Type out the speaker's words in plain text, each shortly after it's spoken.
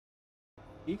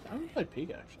Pig? I haven't played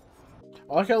Pig, actually.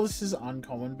 I like how this is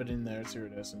uncommon, but in there it's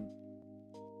iridescent.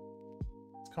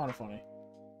 It's kind of funny.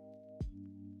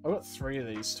 I've got 3 of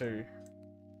these, too.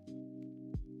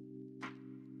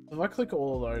 If I click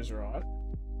all of those, right,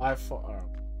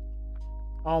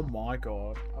 oh my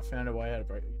god, I found a way how to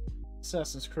break it.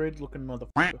 Assassin's Creed looking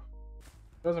motherfucker.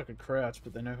 Feels like I could crouch,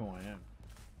 but they know who I am.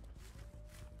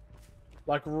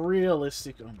 Like,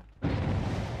 realistic. Oh,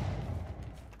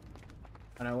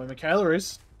 I know where Michaela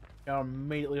is. I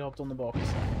immediately hopped on the box.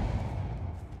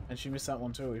 And she missed that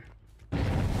one too.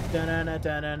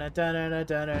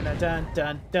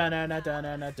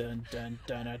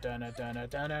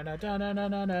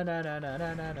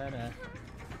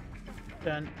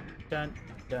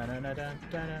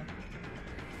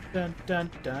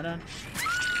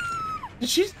 Did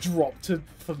she drop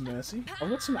for mercy? I've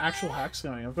got some actual hacks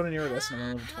going. I've got an iridescent. I'm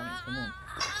on level 20. Come on.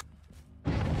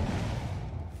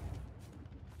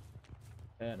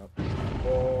 And up.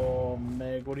 Oh,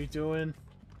 Meg, what are you doing?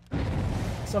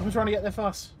 Stop me trying to get there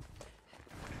fast.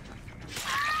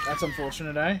 That's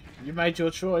unfortunate, eh? You made your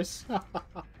choice. I'm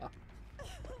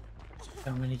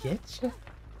gonna get you.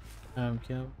 I'm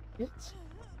gonna get you.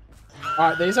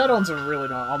 Alright, these add-ons are really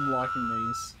nice. I'm liking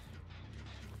these.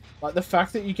 Like, the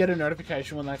fact that you get a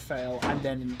notification when they fail, and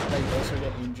then they also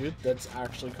get injured, that's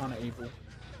actually kind of evil.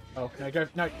 Oh, no, go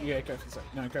for the save.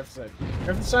 No, go for the save.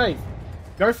 Go for the save!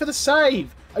 Go for the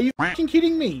save! Are you fucking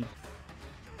kidding me?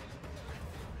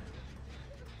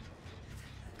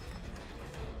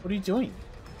 What are you doing?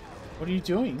 What are you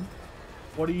doing?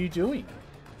 What are you doing?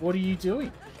 What are you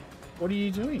doing? What are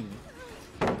you doing?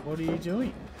 What are you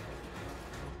doing?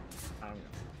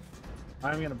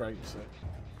 I'm gonna break this.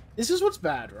 This is what's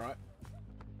bad, right?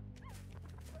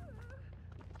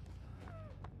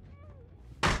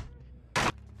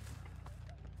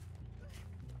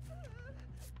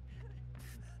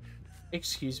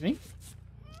 Excuse me?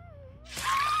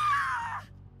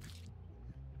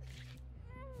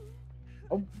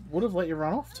 I would have let you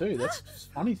run off too. That's a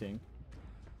funny thing.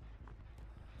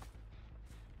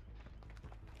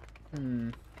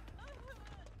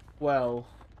 Well.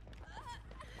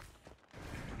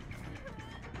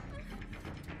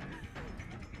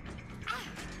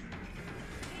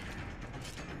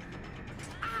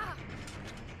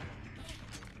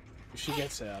 If she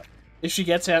gets out. If she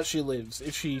gets out, she lives.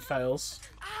 If she fails,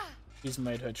 she's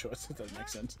made her choice. If that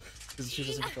makes sense. Because she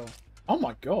doesn't control. Oh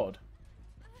my god.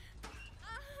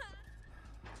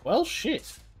 Well,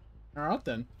 shit. Alright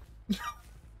then.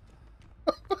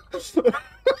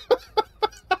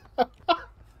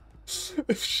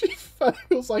 If she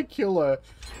fails, I kill her.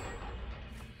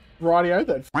 Rightio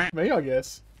then. F me, I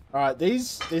guess. Alright,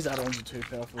 these add-ons are too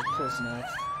powerful. Close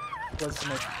enough. Close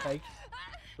enough cake.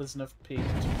 Close enough pig.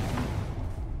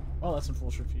 Oh, that's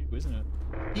unfortunate for you, isn't it?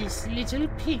 This little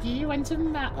piggy went to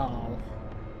oh.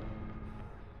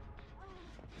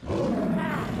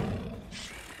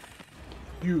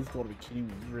 You've got to be kidding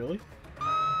me, really?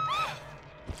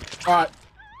 Alright,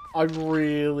 I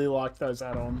really like those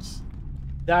add-ons.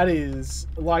 That is,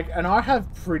 like, and I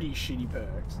have pretty shitty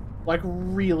perks. Like,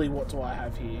 really, what do I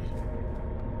have here?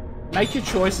 Make your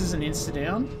choices and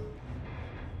insta-down.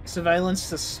 Surveillance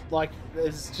to, like,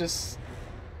 there's just...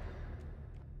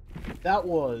 That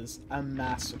was a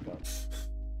massacre.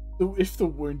 If the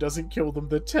wound doesn't kill them,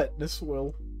 the tetanus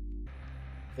will.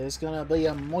 There's gonna be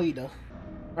a murder.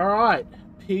 Alright,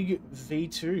 Pig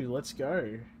V2, let's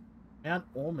go. Mount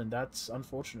Ormond, that's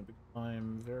unfortunate because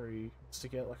I'm very to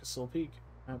get like a sore pig.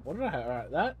 What did I have?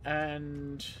 Alright, that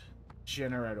and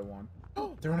generator 1.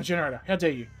 Oh, they're on a generator. How dare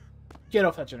you? Get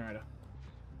off that generator.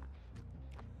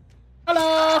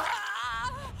 Hello!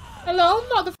 Hello,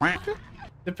 motherfucker!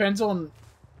 Depends on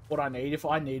what I need. If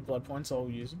I need blood points, I'll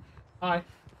use them. Hi.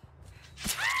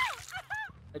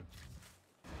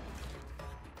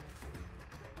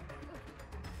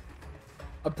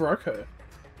 I broke her.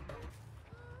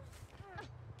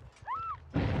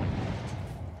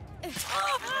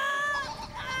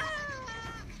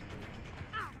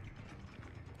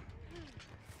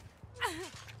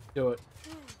 Do it.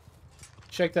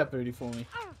 Shake that booty for me.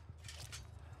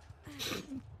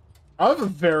 I have a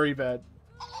very bad,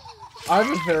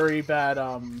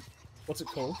 what's it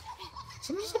called?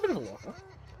 Something just a bit of a locker.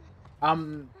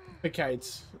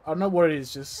 Picates. I don't know what it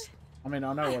is, just, I mean,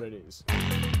 I know what it is.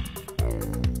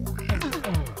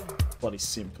 Bloody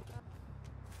simple.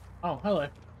 Oh, hello.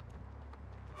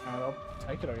 I'll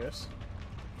take it, I guess.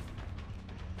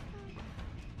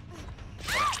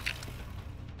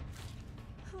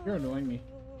 You're annoying me.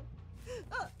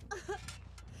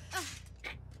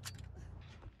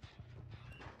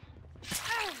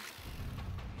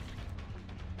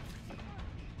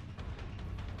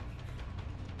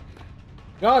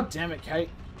 God damn it, Kate.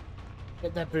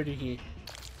 Get that booty here.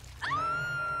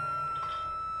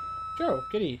 Sure,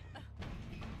 get here.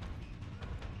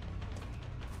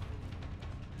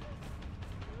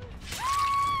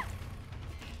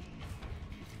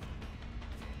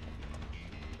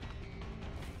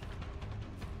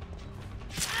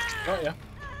 Got ya.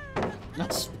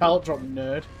 Nice pallet drop,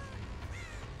 nerd.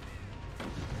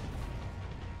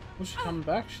 Was she coming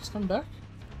back? She's coming back?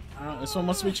 This one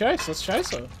wants to be chased. Let's chase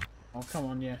her. Oh, come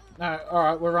on, yeah. No,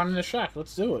 alright, we're running a shack.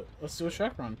 Let's do it. Let's do a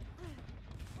shack run.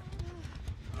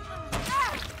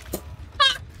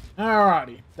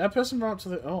 Alrighty. That person ran up to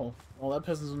the... Oh. Well, that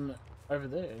person's over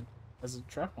there. There's a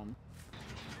trap on.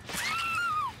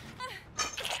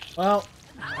 Well,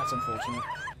 that's unfortunate.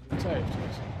 Saved.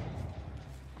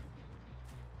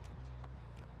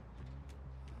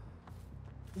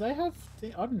 They have...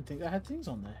 I didn't think they had things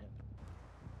on their head.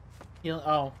 Heal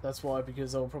oh, that's why,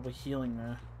 because they were probably healing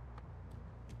there.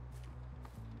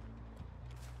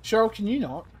 Cheryl, can you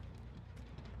not?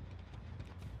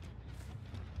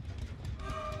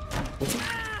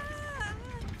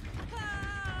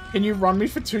 Can you run me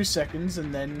for 2 seconds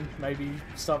and then maybe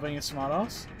start being a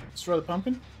smartass? Destroy the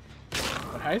pumpkin?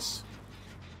 What haste?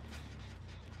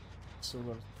 Still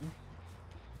got it.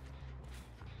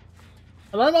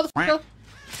 Hello, motherfucker!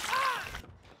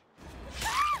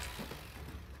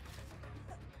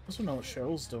 I also know what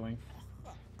Cheryl's doing.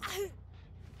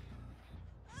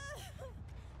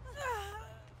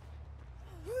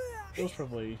 Cheryl's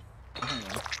probably... I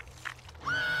don't know.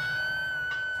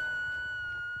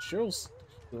 Cheryl's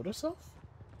killed herself?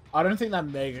 I don't think that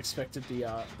Meg expected the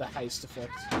haste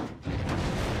effect.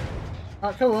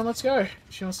 Alright, come on, let's go.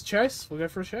 She wants to chase? We'll go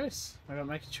for a chase. I gotta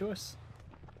make a choice.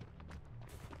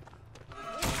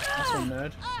 That's one,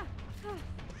 nerd.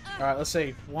 Alright, let's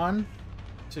see. 1,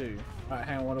 2. Alright,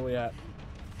 hang on, what are we at?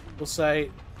 We'll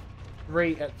say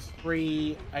 3 at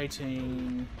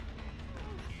 3:18.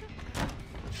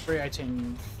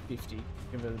 3:18:50.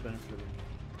 Give her the benefit of it.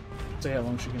 See how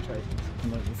long she can take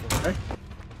completely for. Okay?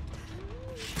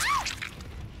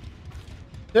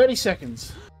 30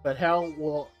 seconds. But how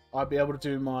will I be able to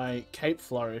do my cape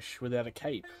flourish without a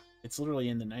cape? It's literally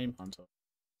in the name, Hunter.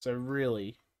 So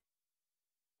really,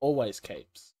 always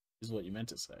capes is what you meant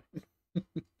to say.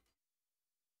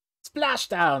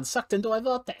 Splashdown! Sucked into a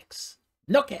vortex!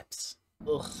 No capes!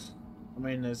 Ugh. I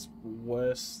mean, there's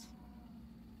worse...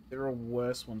 There are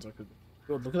worse ones I could...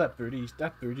 God, look at that booty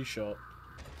shot.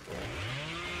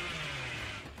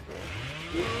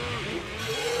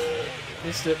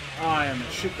 Missed it. I am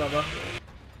a shit bubba.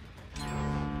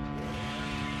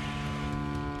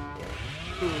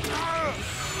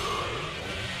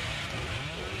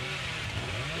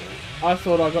 I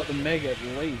thought I got the Meg at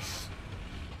least.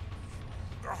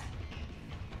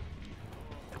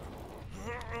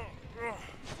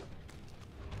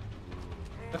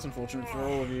 That's unfortunate for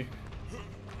all of you.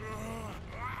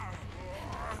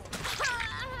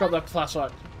 Drop that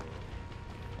flashlight.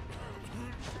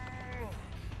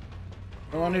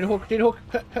 Oh, I need a hook, need a hook.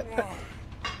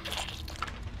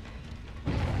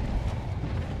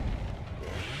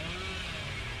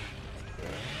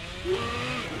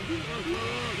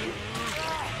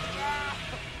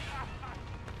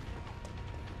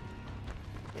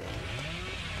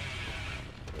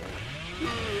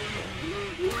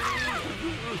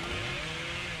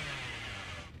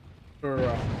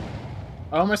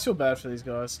 I almost feel bad for these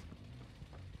guys.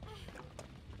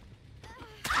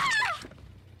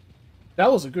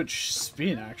 That was a good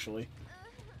spin, actually.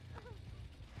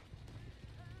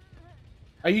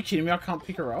 Are you kidding me? I can't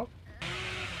pick her up?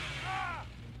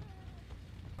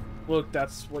 Look,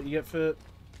 that's what you get for...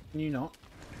 you not.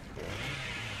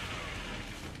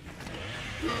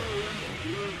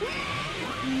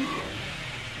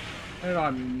 How did I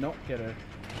not get her?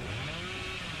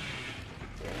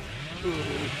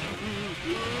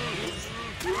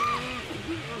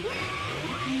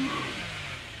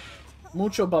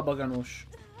 Mucho baba ganoush.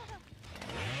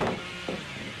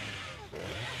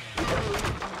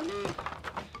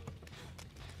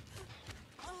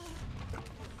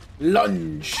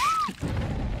 Lunge.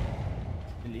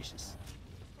 Delicious.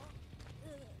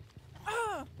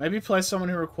 Maybe play someone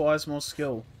who requires more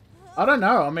skill. I don't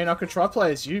know. I mean, I could try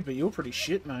play as you, but you're pretty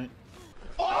shit, mate.